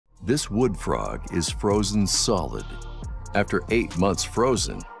This wood frog is frozen solid. After 8 months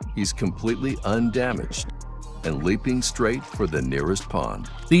frozen, he's completely undamaged and leaping straight for the nearest pond.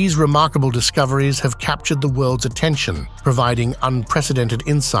 These remarkable discoveries have captured the world's attention, providing unprecedented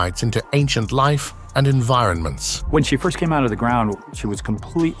insights into ancient life and environments. When she first came out of the ground, she was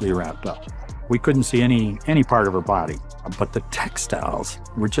completely wrapped up. We couldn't see any part of her body, but the textiles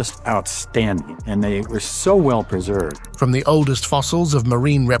were just outstanding, and they were so well preserved. From the oldest fossils of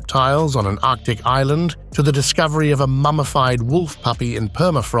marine reptiles on an Arctic island to the discovery of a mummified wolf puppy in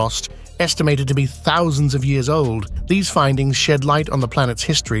permafrost, estimated to be thousands of years old, these findings shed light on the planet's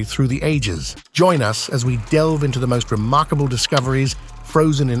history through the ages. Join us as we delve into the most remarkable discoveries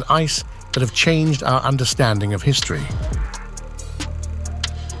frozen in ice that have changed our understanding of history.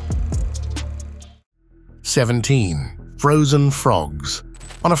 17. Frozen frogs.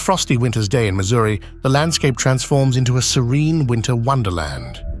 On a frosty winter's day in Missouri, the landscape transforms into a serene winter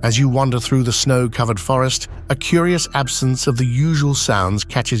wonderland. As you wander through the snow-covered forest, a curious absence of the usual sounds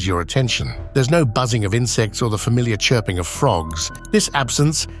catches your attention. There's no buzzing of insects or the familiar chirping of frogs. This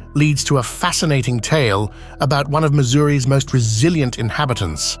absence leads to a fascinating tale about one of Missouri's most resilient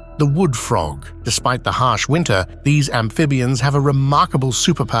inhabitants, the wood frog. Despite the harsh winter, these amphibians have a remarkable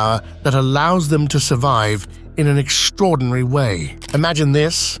superpower that allows them to survive in an extraordinary way. Imagine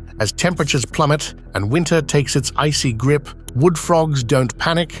this: as temperatures plummet and winter takes its icy grip, wood frogs don't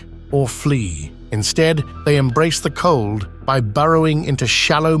panic or flee. Instead, they embrace the cold by burrowing into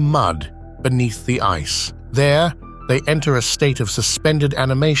shallow mud beneath the ice. There, they enter a state of suspended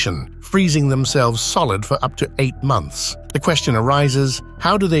animation, freezing themselves solid for up to 8 months. The question arises,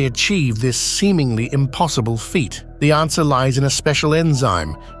 how do they achieve this seemingly impossible feat? The answer lies in a special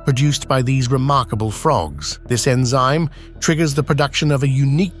enzyme produced by these remarkable frogs. This enzyme triggers the production of a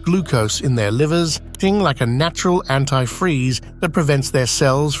unique glucose in their livers, acting like a natural antifreeze that prevents their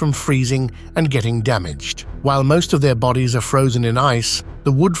cells from freezing and getting damaged. While most of their bodies are frozen in ice,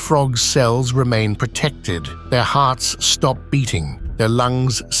 the wood frog's cells remain protected. Their hearts stop beating. Their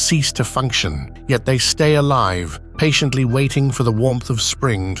lungs cease to function, yet they stay alive, patiently waiting for the warmth of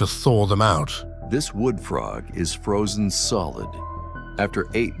spring to thaw them out. This wood frog is frozen solid. After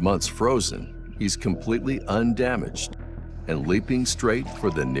 8 months frozen, he's completely undamaged and leaping straight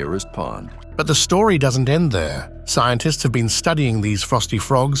for the nearest pond. But the story doesn't end there. Scientists have been studying these frosty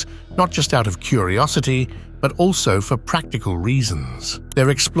frogs not just out of curiosity, but also for practical reasons. They're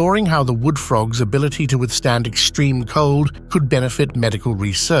exploring how the wood frog's ability to withstand extreme cold could benefit medical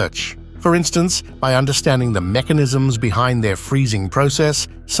research. For instance, by understanding the mechanisms behind their freezing process,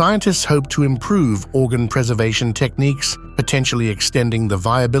 scientists hope to improve organ preservation techniques, potentially extending the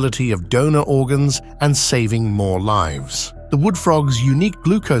viability of donor organs and saving more lives. The wood frog's unique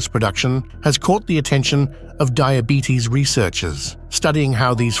glucose production has caught the attention of diabetes researchers. Studying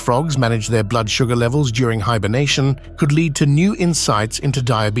how these frogs manage their blood sugar levels during hibernation could lead to new insights into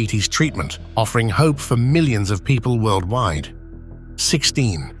diabetes treatment, offering hope for millions of people worldwide.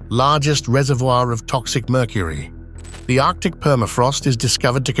 16. Largest reservoir of toxic mercury. The Arctic permafrost is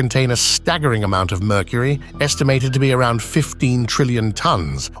discovered to contain a staggering amount of mercury, estimated to be around 15 trillion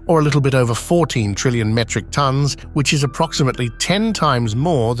tons, or a little bit over 14 trillion metric tons, which is approximately 10 times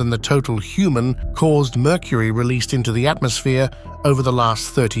more than the total human-caused mercury released into the atmosphere over the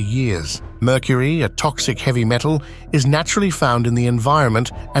last 30 years. Mercury, a toxic heavy metal, is naturally found in the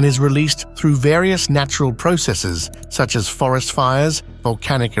environment and is released through various natural processes, such as forest fires,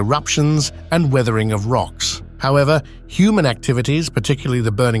 volcanic eruptions, and weathering of rocks. However, human activities, particularly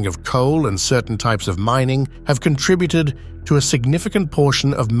the burning of coal and certain types of mining, have contributed to a significant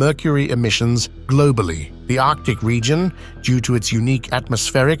portion of mercury emissions globally. The Arctic region, due to its unique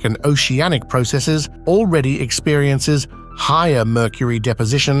atmospheric and oceanic processes, already experiences higher mercury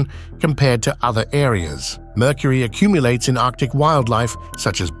deposition compared to other areas. Mercury accumulates in Arctic wildlife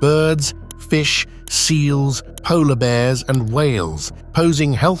such as birds, fish, seals, polar bears, and whales,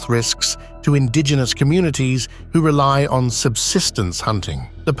 posing health risks to indigenous communities who rely on subsistence hunting.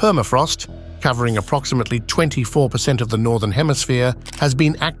 The permafrost, covering approximately 24% of the northern hemisphere, has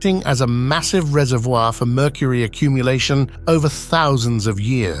been acting as a massive reservoir for mercury accumulation over thousands of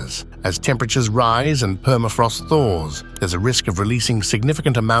years. As temperatures rise and permafrost thaws, there's a risk of releasing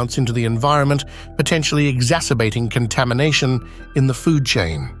significant amounts into the environment, potentially exacerbating contamination in the food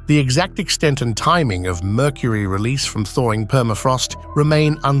chain. The exact extent and timing of mercury release from thawing permafrost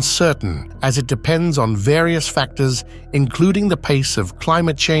remain uncertain, as it depends on various factors, including the pace of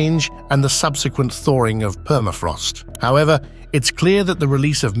climate change and the subsequent thawing of permafrost. However, it's clear that the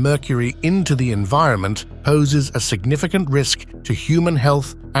release of mercury into the environment poses a significant risk to human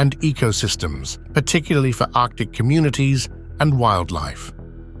health and ecosystems, particularly for Arctic communities and wildlife.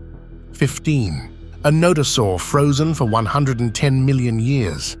 15, a nodosaur frozen for 110 million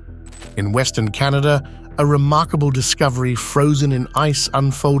years. In Western Canada, a remarkable discovery frozen in ice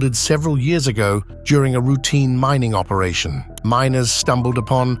unfolded several years ago during a routine mining operation. Miners stumbled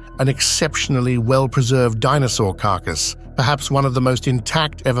upon an exceptionally well-preserved dinosaur carcass, perhaps one of the most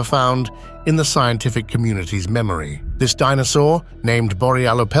intact ever found in the scientific community's memory. This dinosaur, named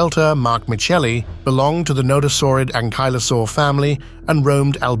Borealopelta markmicheli, belonged to the nodosaurid ankylosaur family and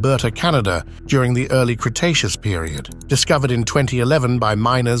roamed Alberta, Canada during the early Cretaceous period. Discovered in 2011 by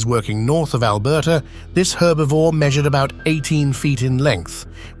miners working north of Alberta, this herbivore measured about 18 feet in length,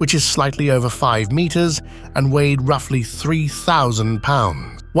 which is slightly over 5 meters, and weighed roughly 3,000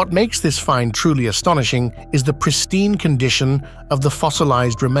 pounds. What makes this find truly astonishing is the pristine condition of the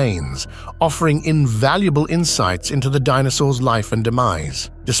fossilized remains, offering invaluable insights into the dinosaur's life and demise.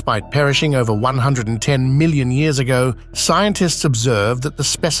 Despite perishing over 110 million years ago, scientists observe that the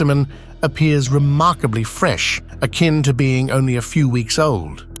specimen appears remarkably fresh, akin to being only a few weeks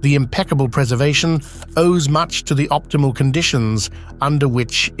old. The impeccable preservation owes much to the optimal conditions under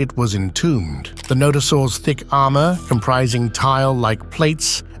which it was entombed. The nodosaur's thick armor, comprising tile-like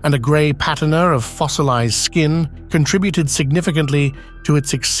plates and a gray patina of fossilized skin, contributed significantly to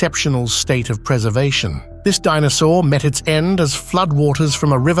its exceptional state of preservation. This dinosaur met its end as floodwaters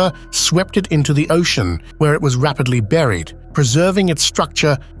from a river swept it into the ocean, where it was rapidly buried, preserving its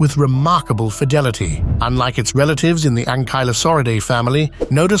structure with remarkable fidelity. Unlike its relatives in the Ankylosauridae family,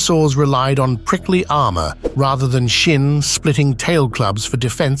 nodosaurs relied on prickly armor rather than shin-splitting tail clubs for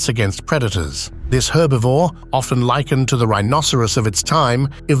defense against predators. This herbivore, often likened to the rhinoceros of its time,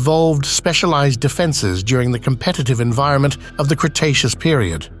 evolved specialized defenses during the competitive environment of the Cretaceous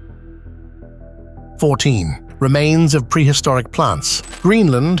period. 14. Remains of prehistoric plants.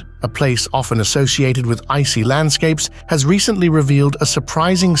 Greenland, a place often associated with icy landscapes, has recently revealed a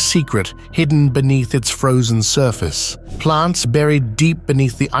surprising secret hidden beneath its frozen surface. Plants buried deep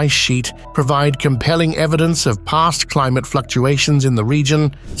beneath the ice sheet provide compelling evidence of past climate fluctuations in the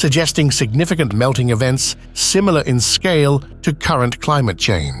region, suggesting significant melting events similar in scale to current climate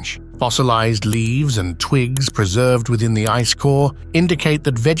change. Fossilized leaves and twigs preserved within the ice core indicate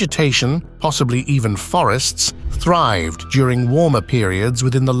that vegetation, possibly even forests, thrived during warmer periods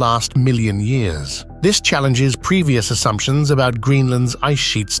within the last million years. This challenges previous assumptions about Greenland's ice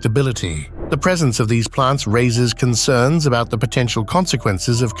sheet stability. The presence of these plants raises concerns about the potential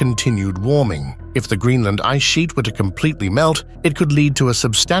consequences of continued warming. If the Greenland ice sheet were to completely melt, it could lead to a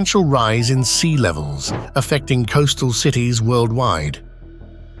substantial rise in sea levels, affecting coastal cities worldwide.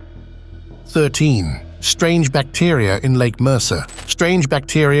 13. Strange bacteria in Lake Mercer. Strange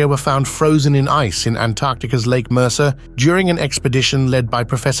bacteria were found frozen in ice in Antarctica's Lake Mercer during an expedition led by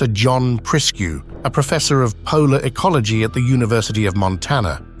Professor John Priscu, a professor of polar ecology at the University of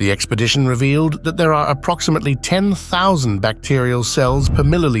Montana. The expedition revealed that there are approximately 10,000 bacterial cells per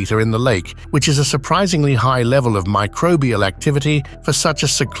milliliter in the lake, which is a surprisingly high level of microbial activity for such a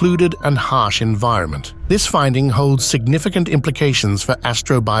secluded and harsh environment. This finding holds significant implications for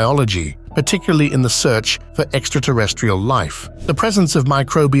astrobiology, particularly in the search for extraterrestrial life. The presence of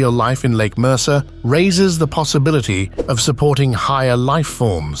microbial life in Lake Mercer raises the possibility of supporting higher life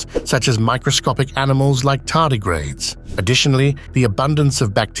forms, such as microscopic animals like tardigrades. Additionally, the abundance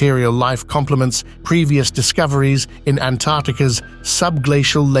of bacterial life complements previous discoveries in Antarctica's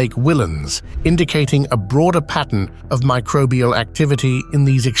subglacial Lake Whillans, indicating a broader pattern of microbial activity in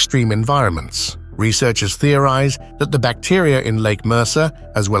these extreme environments. Researchers theorize that the bacteria in Lake Mercer,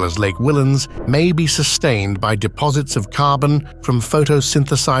 as well as Lake Whillans, may be sustained by deposits of carbon from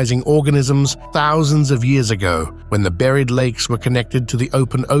photosynthesizing organisms thousands of years ago when the buried lakes were connected to the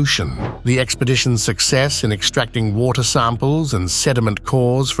open ocean. The expedition's success in extracting water samples and sediment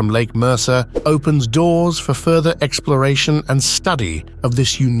cores from Lake Mercer opens doors for further exploration and study of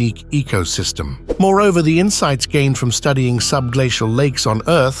this unique ecosystem. Moreover, the insights gained from studying subglacial lakes on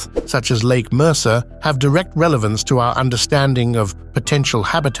Earth, such as Lake Mercer, have direct relevance to our understanding of potential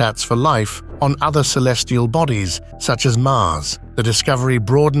habitats for life on other celestial bodies, such as Mars. The discovery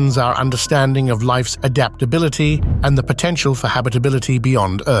broadens our understanding of life's adaptability and the potential for habitability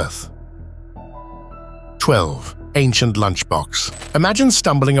beyond Earth. 12. Ancient lunchbox. Imagine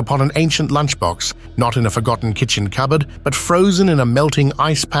stumbling upon an ancient lunchbox, not in a forgotten kitchen cupboard, but frozen in a melting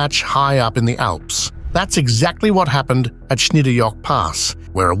ice patch high up in the Alps. That's exactly what happened at Schniederjoch Pass,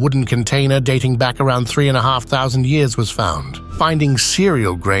 where a wooden container dating back around 3,500 years was found. Finding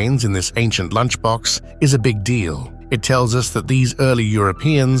cereal grains in this ancient lunchbox is a big deal. It tells us that these early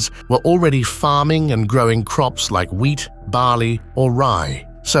Europeans were already farming and growing crops like wheat, barley, or rye.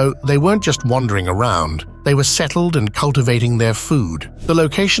 So they weren't just wandering around, they were settled and cultivating their food. The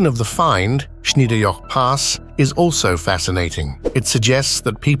location of the find, Schniederjoch Pass, is also fascinating. It suggests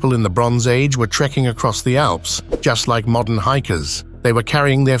that people in the Bronze Age were trekking across the Alps, just like modern hikers. They were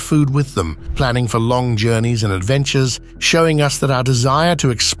carrying their food with them, planning for long journeys and adventures, showing us that our desire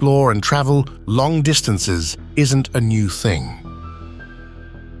to explore and travel long distances isn't a new thing.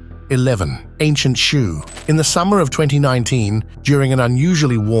 11. Ancient shoe. In the summer of 2019, during an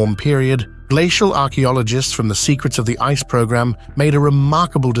unusually warm period, glacial archaeologists from the Secrets of the Ice program made a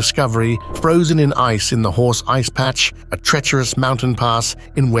remarkable discovery frozen in ice in the Horse Ice Patch, a treacherous mountain pass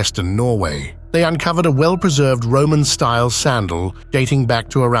in western Norway. They uncovered a well-preserved Roman-style sandal dating back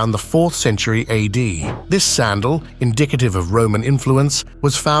to around the 4th century AD. This sandal, indicative of Roman influence,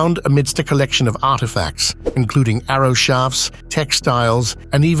 was found amidst a collection of artifacts, including arrow shafts, textiles,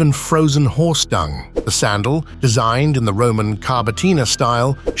 and even frozen horse dung. The sandal, designed in the Roman Carbatina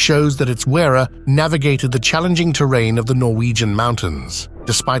style, shows that its wearer navigated the challenging terrain of the Norwegian mountains.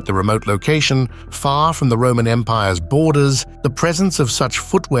 Despite the remote location, far from the Roman Empire's borders, the presence of such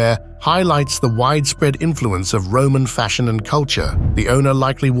footwear highlights the widespread influence of Roman fashion and culture. The owner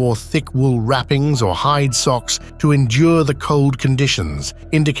likely wore thick wool wrappings or hide socks to endure the cold conditions,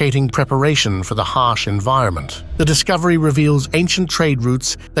 indicating preparation for the harsh environment. The discovery reveals ancient trade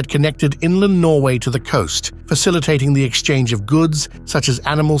routes that connected inland Norway to the coast, facilitating the exchange of goods such as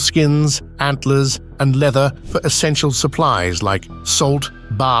animal skins, antlers, and leather for essential supplies like salt,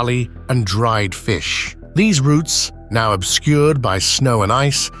 barley, and dried fish. These routes, now obscured by snow and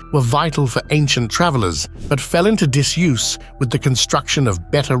ice, were vital for ancient travelers, but fell into disuse with the construction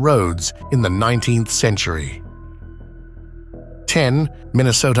of better roads in the 19th century. 10.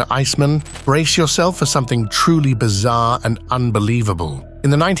 Minnesota Iceman. Brace yourself for something truly bizarre and unbelievable. In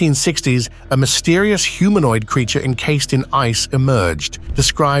the 1960s, a mysterious humanoid creature encased in ice emerged,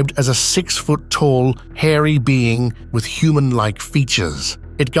 described as a 6-foot-tall, hairy being with human-like features.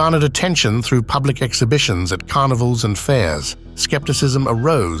 It garnered attention through public exhibitions at carnivals and fairs. Skepticism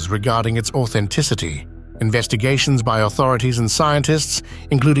arose regarding its authenticity. Investigations by authorities and scientists,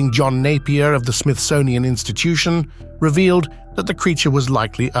 including John Napier of the Smithsonian Institution, revealed that the creature was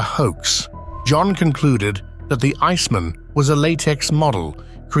likely a hoax. John concluded that the Iceman was a latex model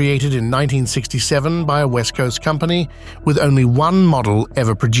created in 1967 by a West Coast company, with only one model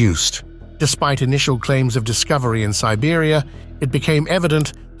ever produced. Despite initial claims of discovery in Siberia, it became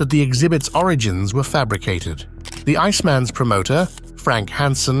evident that the exhibit's origins were fabricated. The Iceman's promoter, Frank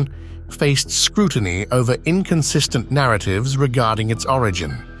Hansen, faced scrutiny over inconsistent narratives regarding its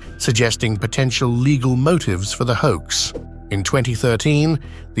origin, suggesting potential legal motives for the hoax. In 2013,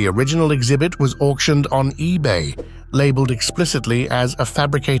 the original exhibit was auctioned on eBay, labeled explicitly as a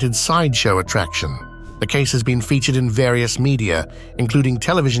fabricated sideshow attraction. The case has been featured in various media, including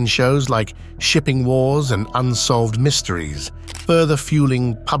television shows like Shipping Wars and Unsolved Mysteries, further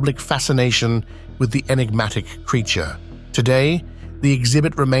fueling public fascination with the enigmatic creature. Today, the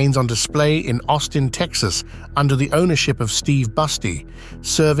exhibit remains on display in Austin, Texas, under the ownership of Steve Busty,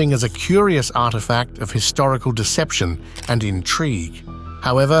 serving as a curious artifact of historical deception and intrigue.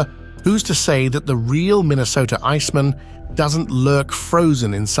 However, who's to say that the real Minnesota Iceman doesn't lurk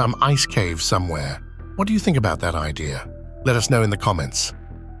frozen in some ice cave somewhere? What do you think about that idea? Let us know in the comments.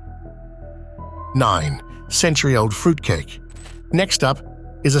 9. Century-old fruitcake. Next up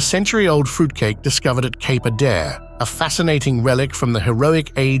is a century-old fruitcake discovered at Cape Adare, a fascinating relic from the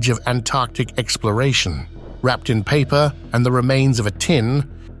heroic age of Antarctic exploration. Wrapped in paper and the remains of a tin,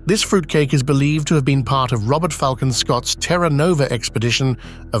 this fruitcake is believed to have been part of Robert Falcon Scott's Terra Nova expedition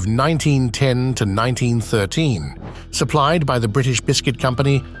of 1910 to 1913, supplied by the British biscuit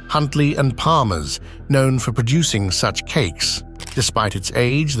company Huntley and Palmers, known for producing such cakes. Despite its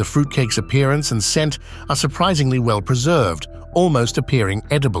age, the fruitcake's appearance and scent are surprisingly well preserved, almost appearing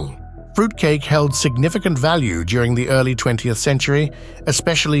edible. Fruitcake held significant value during the early 20th century,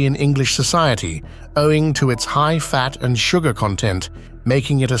 especially in English society, owing to its high fat and sugar content,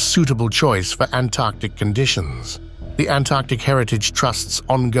 making it a suitable choice for Antarctic conditions. The Antarctic Heritage Trust's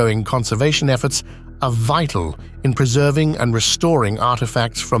ongoing conservation efforts are vital in preserving and restoring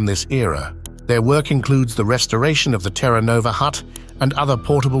artifacts from this era. Their work includes the restoration of the Terra Nova hut and other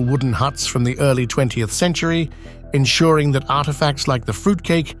portable wooden huts from the early 20th century, ensuring that artifacts like the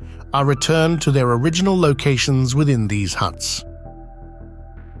fruitcake are returned to their original locations within these huts.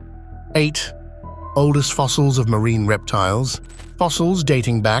 8. Oldest fossils of marine reptiles. Fossils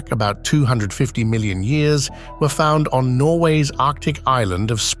dating back about 250 million years were found on Norway's Arctic island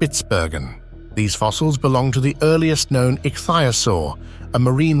of Spitsbergen. These fossils belong to the earliest known ichthyosaur, a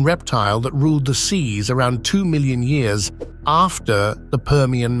marine reptile that ruled the seas around 2 million years after the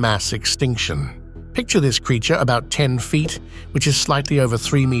Permian mass extinction. Picture this creature about 10 feet, which is slightly over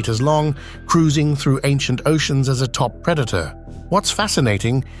 3 meters long, cruising through ancient oceans as a top predator. What's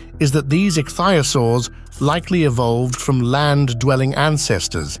fascinating is that these ichthyosaurs likely evolved from land-dwelling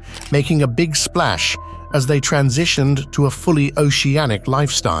ancestors, making a big splash as they transitioned to a fully oceanic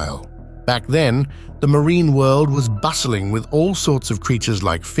lifestyle. Back then, the marine world was bustling with all sorts of creatures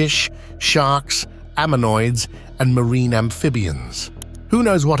like fish, sharks, ammonoids, and marine amphibians. Who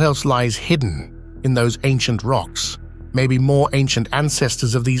knows what else lies hidden in those ancient rocks? Maybe more ancient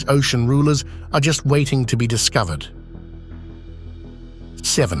ancestors of these ocean rulers are just waiting to be discovered.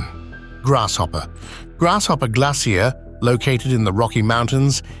 7. Grasshopper. Grasshopper Glacier, located in the Rocky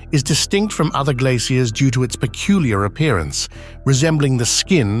Mountains, is distinct from other glaciers due to its peculiar appearance, resembling the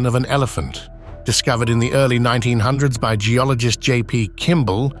skin of an elephant. Discovered in the early 1900s by geologist J.P.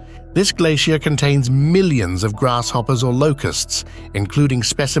 Kimball, this glacier contains millions of grasshoppers or locusts, including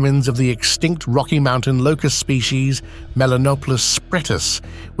specimens of the extinct Rocky Mountain locust species Melanoplus spretus,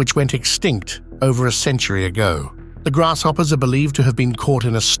 which went extinct over a century ago. The grasshoppers are believed to have been caught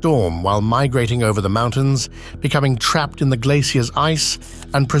in a storm while migrating over the mountains, becoming trapped in the glacier's ice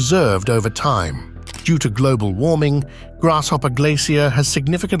and preserved over time. Due to global warming, Grasshopper Glacier has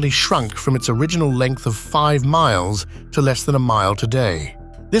significantly shrunk from its original length of 5 miles to less than a mile today.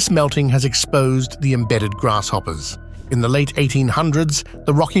 This melting has exposed the embedded grasshoppers. In the late 1800s,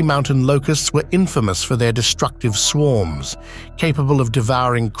 the Rocky Mountain locusts were infamous for their destructive swarms, capable of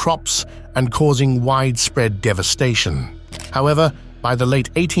devouring crops and causing widespread devastation. However, by the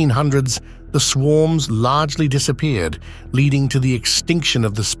late 1800s, the swarms largely disappeared, leading to the extinction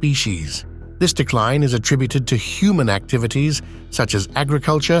of the species. This decline is attributed to human activities such as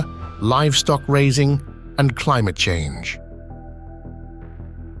agriculture, livestock raising, and climate change.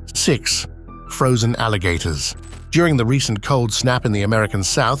 6. Frozen alligators. During the recent cold snap in the American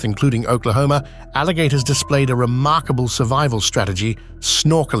South, including Oklahoma, alligators displayed a remarkable survival strategy: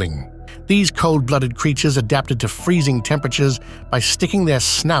 snorkeling. These cold-blooded creatures adapted to freezing temperatures by sticking their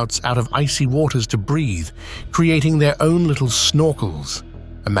snouts out of icy waters to breathe, creating their own little snorkels.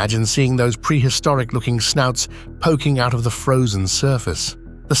 Imagine seeing those prehistoric-looking snouts poking out of the frozen surface.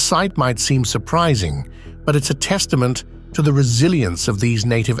 The sight might seem surprising, but it's a testament to the resilience of these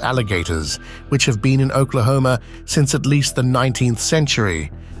native alligators, which have been in Oklahoma since at least the 19th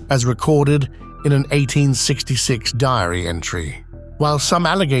century, as recorded in an 1866 diary entry. While some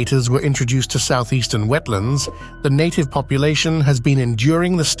alligators were introduced to southeastern wetlands, the native population has been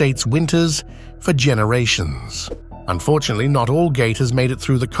enduring the state's winters for generations. Unfortunately, not all gators made it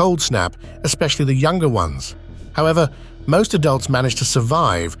through the cold snap, especially the younger ones. However, most adults manage to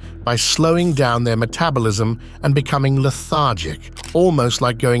survive by slowing down their metabolism and becoming lethargic, almost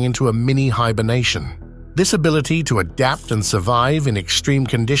like going into a mini hibernation. This ability to adapt and survive in extreme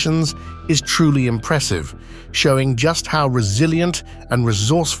conditions is truly impressive, showing just how resilient and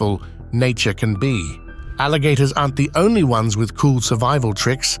resourceful nature can be. Alligators aren't the only ones with cool survival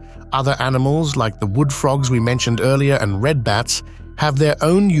tricks. Other animals, like the wood frogs we mentioned earlier and red bats, have their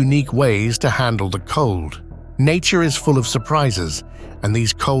own unique ways to handle the cold. Nature is full of surprises, and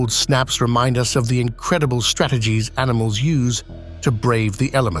these cold snaps remind us of the incredible strategies animals use to brave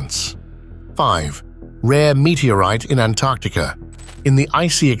the elements. 5. Rare meteorite in Antarctica. In the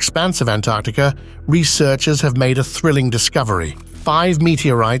icy expanse of Antarctica, researchers have made a thrilling discovery. 5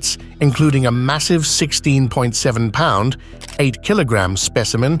 meteorites, including a massive 16.7-pound, 8-kilogram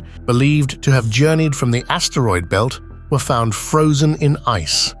specimen believed to have journeyed from the asteroid belt, were found frozen in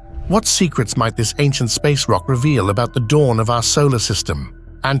ice. What secrets might this ancient space rock reveal about the dawn of our solar system?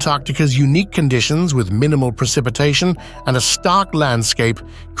 Antarctica's unique conditions with minimal precipitation and a stark landscape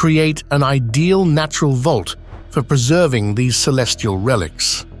create an ideal natural vault for preserving these celestial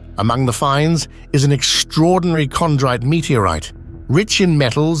relics. Among the finds is an extraordinary chondrite meteorite, rich in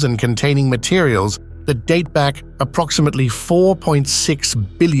metals and containing materials that date back approximately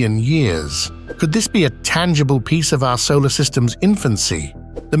 4.6 billion years. Could this be a tangible piece of our solar system's infancy?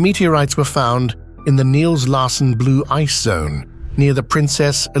 The meteorites were found in the Niels Larsen Blue Ice Zone, near the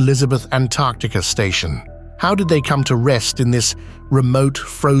Princess Elizabeth Antarctica Station. How did they come to rest in this remote,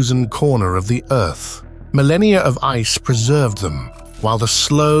 frozen corner of the Earth? Millennia of ice preserved them, while the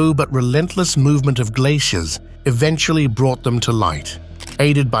slow but relentless movement of glaciers eventually brought them to light.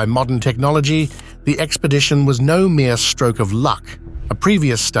 Aided by modern technology, the expedition was no mere stroke of luck. A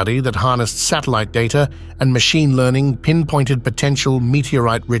previous study that harnessed satellite data and machine learning pinpointed potential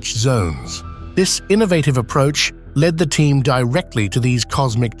meteorite-rich zones. This innovative approach led the team directly to these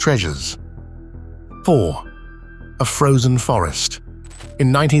cosmic treasures. 4. A frozen forest. In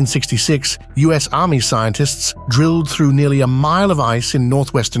 1966, US Army scientists drilled through nearly a mile of ice in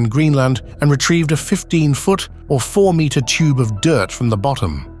northwestern Greenland and retrieved a 15-foot or 4-meter tube of dirt from the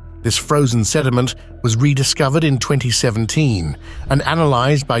bottom. This frozen sediment was rediscovered in 2017 and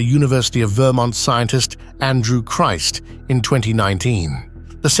analyzed by University of Vermont scientist Andrew Christ in 2019.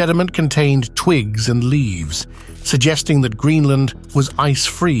 The sediment contained twigs and leaves, suggesting that Greenland was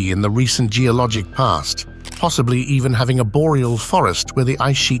ice-free in the recent geologic past, possibly even having a boreal forest where the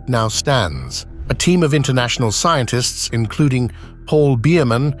ice sheet now stands. A team of international scientists, including Paul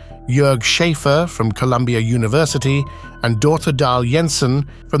Biermann, Jörg Schaefer from Columbia University, and Dorthe Dahl Jensen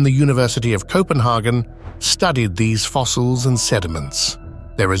from the University of Copenhagen, studied these fossils and sediments.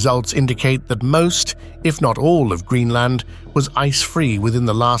 Their results indicate that most, if not all, of Greenland was ice-free within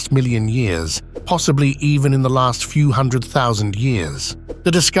the last million years, possibly even in the last few 100,000 years.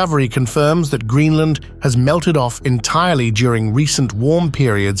 The discovery confirms that Greenland has melted off entirely during recent warm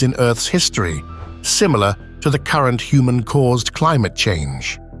periods in Earth's history, similar to the current human-caused climate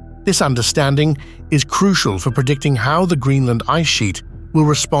change. This understanding is crucial for predicting how the Greenland ice sheet will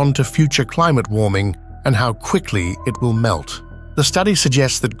respond to future climate warming and how quickly it will melt. The study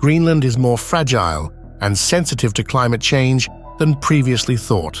suggests that Greenland is more fragile and sensitive to climate change than previously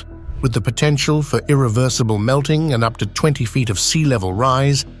thought, with the potential for irreversible melting and up to 20 feet of sea level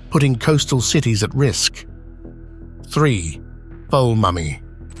rise, putting coastal cities at risk. 3. Foal mummy.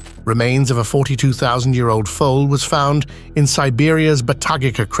 Remains of a 42,000-year-old foal was found in Siberia's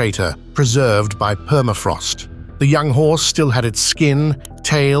Batagica crater, preserved by permafrost. The young horse still had its skin,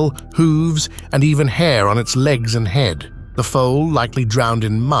 tail, hooves, and even hair on its legs and head. The foal likely drowned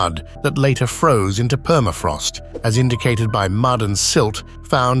in mud that later froze into permafrost, as indicated by mud and silt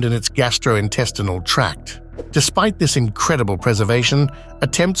found in its gastrointestinal tract. Despite this incredible preservation,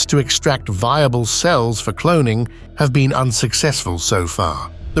 attempts to extract viable cells for cloning have been unsuccessful so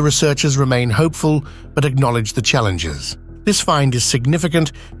far. The researchers remain hopeful but acknowledge the challenges. This find is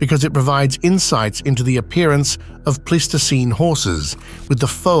significant because it provides insights into the appearance of Pleistocene horses, with the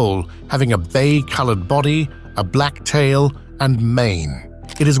foal having a bay-colored body, a black tail, and mane.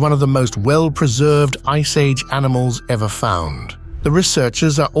 It is one of the most well-preserved Ice Age animals ever found. The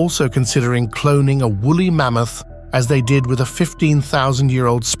researchers are also considering cloning a woolly mammoth, as they did with a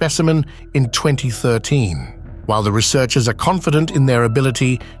 15,000-year-old specimen in 2013. While the researchers are confident in their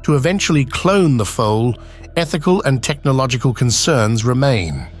ability to eventually clone the foal, ethical and technological concerns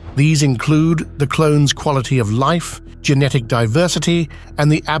remain. These include the clone's quality of life, genetic diversity, and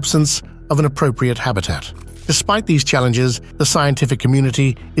the absence of an appropriate habitat. Despite these challenges, the scientific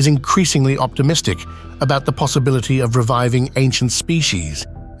community is increasingly optimistic about the possibility of reviving ancient species,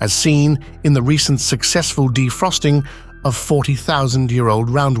 as seen in the recent successful defrosting of 40,000-year-old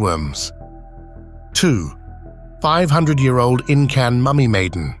roundworms. 2. 500-year-old Incan mummy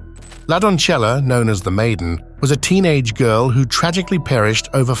maiden. Ladoncella, known as the Maiden, was a teenage girl who tragically perished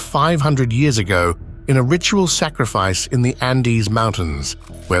over 500 years ago in a ritual sacrifice in the Andes Mountains,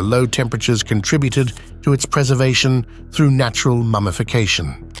 where low temperatures contributed to its preservation through natural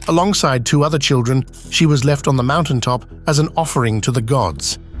mummification. Alongside 2 other children, she was left on the mountaintop as an offering to the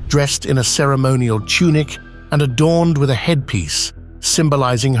gods, dressed in a ceremonial tunic and adorned with a headpiece,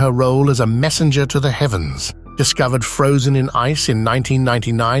 symbolizing her role as a messenger to the heavens. Discovered frozen in ice in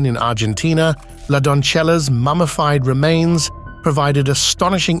 1999 in Argentina, Ladoncella's mummified remains provided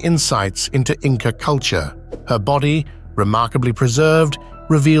astonishing insights into Inca culture. Her body, remarkably preserved,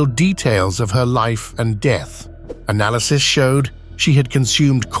 revealed details of her life and death. Analysis showed she had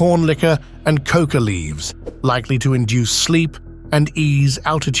consumed corn liquor and coca leaves, likely to induce sleep and ease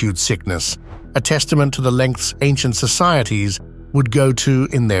altitude sickness, a testament to the lengths ancient societies would go to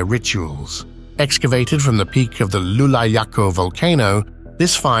in their rituals. Excavated from the peak of the Lulayaco volcano,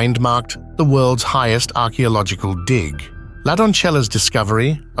 this find marked the world's highest archaeological dig. Ladoncella's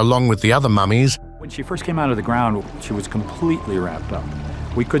discovery, along with the other mummies, When she first came out of the ground, she was completely wrapped up.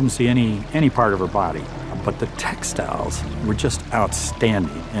 We couldn't see any part of her body, but the textiles were just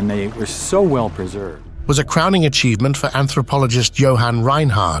outstanding, and they were so well preserved. Was a crowning achievement for anthropologist Johann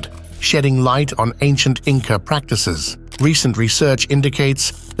Reinhard, shedding light on ancient Inca practices. Recent research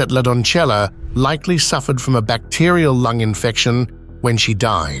indicates that Ladoncella likely suffered from a bacterial lung infection when she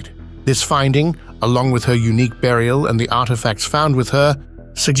died. This finding, along with her unique burial and the artifacts found with her,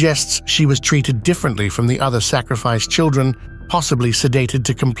 suggests she was treated differently from the other sacrificed children, possibly sedated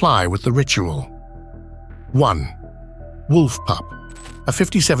to comply with the ritual. 1. Wolf pup. A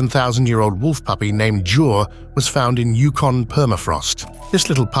 57,000-year-old wolf puppy named Jur was found in Yukon permafrost. This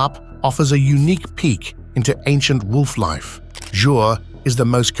little pup offers a unique peek into ancient wolf life. Jur is the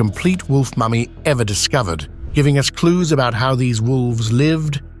most complete wolf mummy ever discovered, giving us clues about how these wolves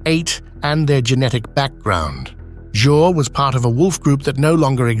lived, ate, and their genetic background. Jour was part of a wolf group that no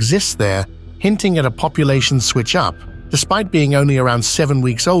longer exists there, hinting at a population switch up. Despite being only around 7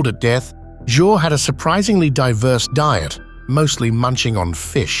 weeks old at death, Jour had a surprisingly diverse diet, mostly munching on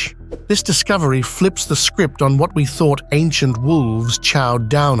fish. This discovery flips the script on what we thought ancient wolves chowed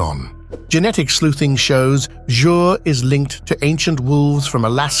down on. Genetic sleuthing shows Jour is linked to ancient wolves from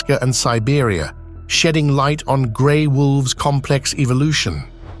Alaska and Siberia, shedding light on gray wolves' complex evolution.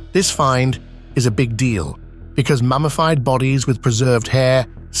 This find is a big deal, because mummified bodies with preserved hair,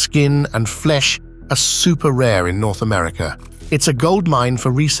 skin, and flesh are super rare in North America. It's a goldmine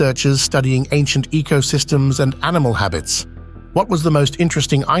for researchers studying ancient ecosystems and animal habits. What was the most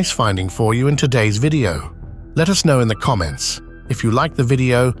interesting ice finding for you in today's video? Let us know in the comments. If you liked the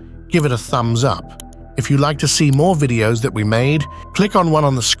video, give it a thumbs up. If you'd like to see more videos that we made, click on one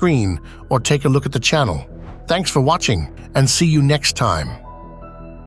on the screen or take a look at the channel. Thanks for watching, and see you next time.